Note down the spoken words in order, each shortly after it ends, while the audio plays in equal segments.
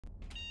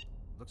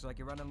Looks like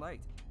you're running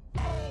late.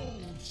 Oh,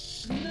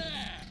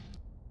 snap!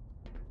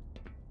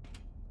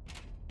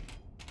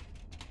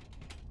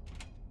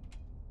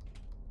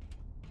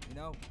 You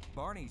know,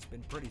 Barney's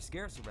been pretty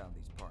scarce around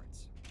these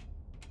parts.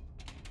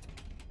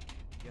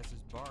 Guess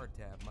his bar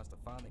tab must have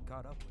finally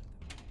caught up with him.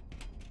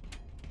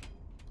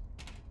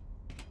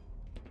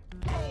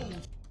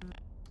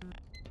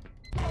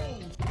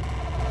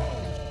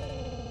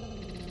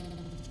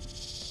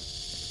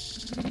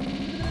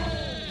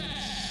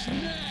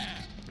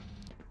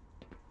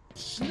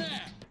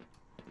 Snap!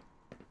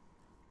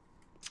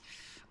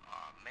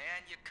 Aw,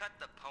 man, you cut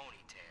the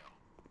ponytail.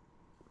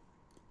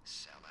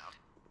 Sellout.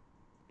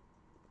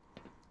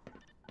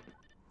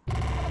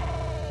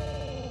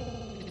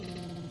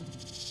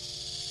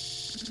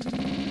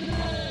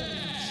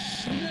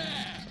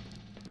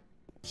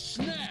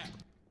 Snap!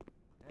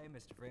 Hey,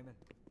 Mr. Freeman.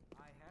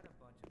 I had a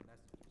bunch of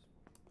messages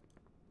for you.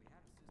 We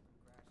had a system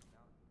crash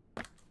about 20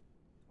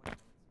 minutes ago, and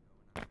I'm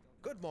still...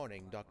 Good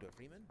morning, Dr.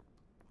 Freeman.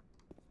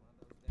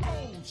 It's one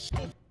of those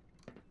days.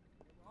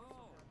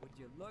 Oh, would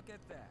you look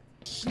at that?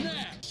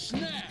 Snap!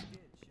 Snap! He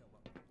did show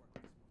up for work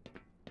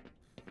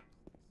this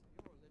morning.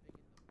 You're living in the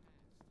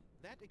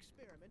past. That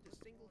experiment is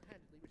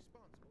single-handedly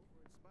responsible for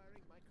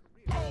inspiring my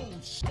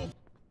career. Snap!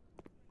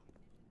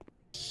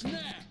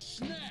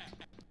 Snap!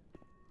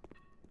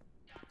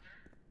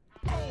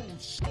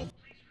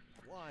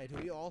 Why do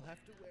we all have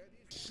to wear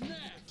these?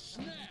 Snap!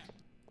 Snap!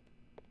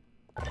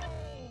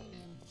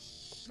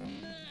 Snap!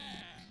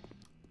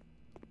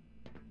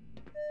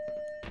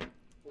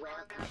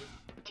 Welcome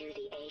to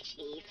the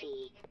HEV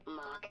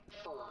Mark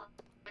IV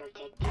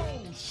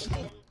protective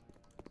system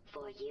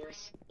for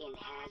use in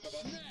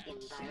hazardous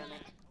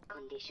environment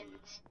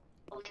conditions.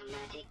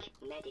 Automatic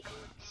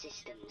medical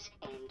systems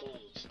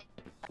engaged.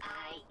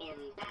 High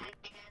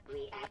impact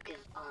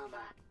reactive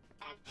armor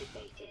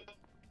activated.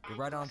 You're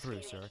right on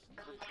through, sir.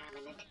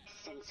 Contaminant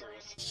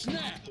sensors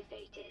Snap!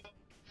 activated.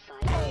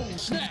 Vital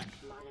Snap!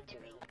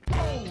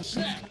 monitoring.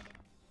 Snap!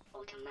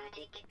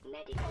 Automatic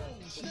medical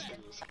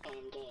systems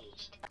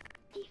engaged.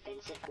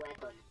 Defensive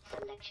weapon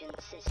selection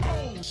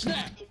system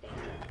Snap!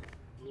 activated.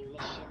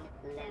 Munitions